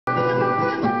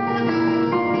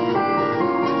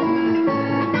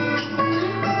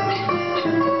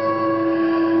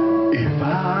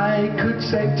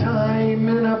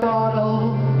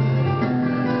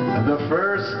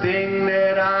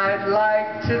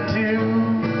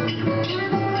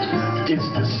is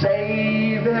to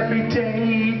save every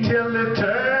day till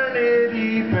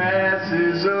eternity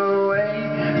passes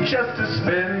away, just to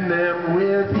spend them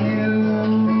with you.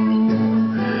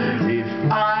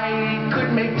 If I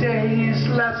could make days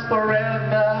last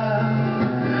forever,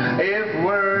 if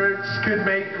words could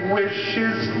make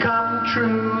wishes come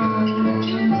true,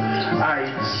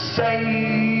 I'd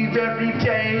save every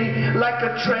day like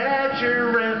a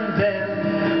treasure, and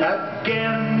then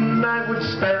again I would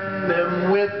spend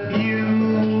them with you.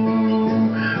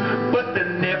 But there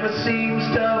never seems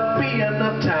to be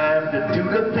enough time to do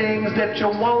the things that you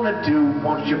want to do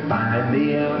once you find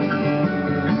them.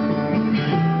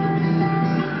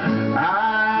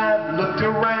 I've looked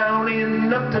around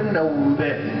enough to know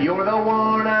that you're the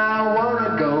one I want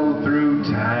to go through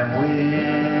time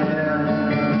with.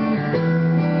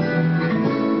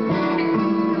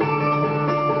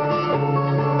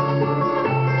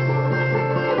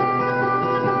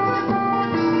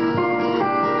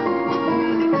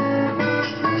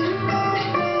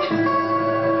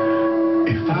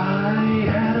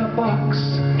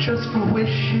 Just for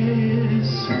wishes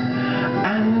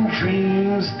and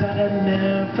dreams that had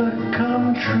never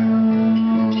come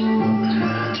true,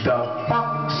 the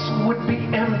box would be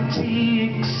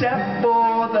empty except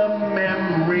for the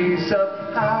memories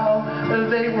of how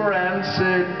they were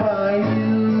answered by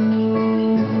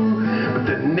you. But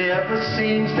there never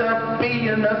seems to be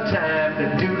enough time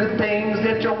to do the things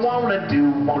that you want to do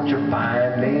once you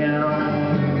find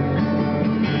them.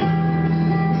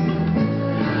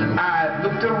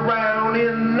 Looked around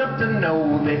enough to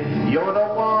know that you're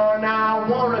the one I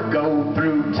want to go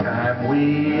through time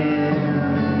with.